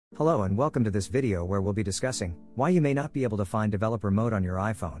Hello and welcome to this video where we'll be discussing why you may not be able to find developer mode on your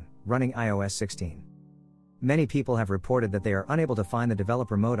iPhone running iOS 16. Many people have reported that they are unable to find the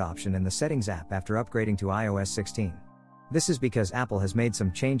developer mode option in the Settings app after upgrading to iOS 16. This is because Apple has made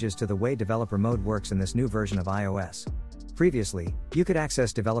some changes to the way developer mode works in this new version of iOS. Previously, you could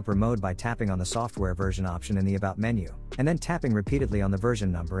access developer mode by tapping on the software version option in the About menu, and then tapping repeatedly on the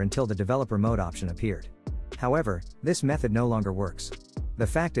version number until the developer mode option appeared. However, this method no longer works. The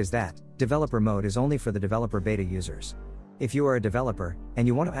fact is that developer mode is only for the developer beta users. If you are a developer, and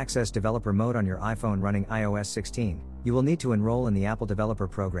you want to access developer mode on your iPhone running iOS 16, you will need to enroll in the Apple Developer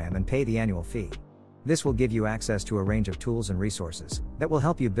Program and pay the annual fee. This will give you access to a range of tools and resources that will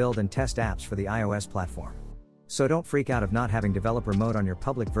help you build and test apps for the iOS platform. So don't freak out of not having developer mode on your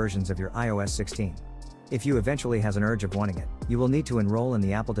public versions of your iOS 16. If you eventually has an urge of wanting it, you will need to enroll in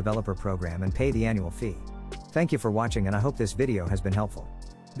the Apple Developer Program and pay the annual fee. Thank you for watching and I hope this video has been helpful.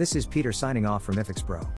 This is Peter signing off from iFixPro.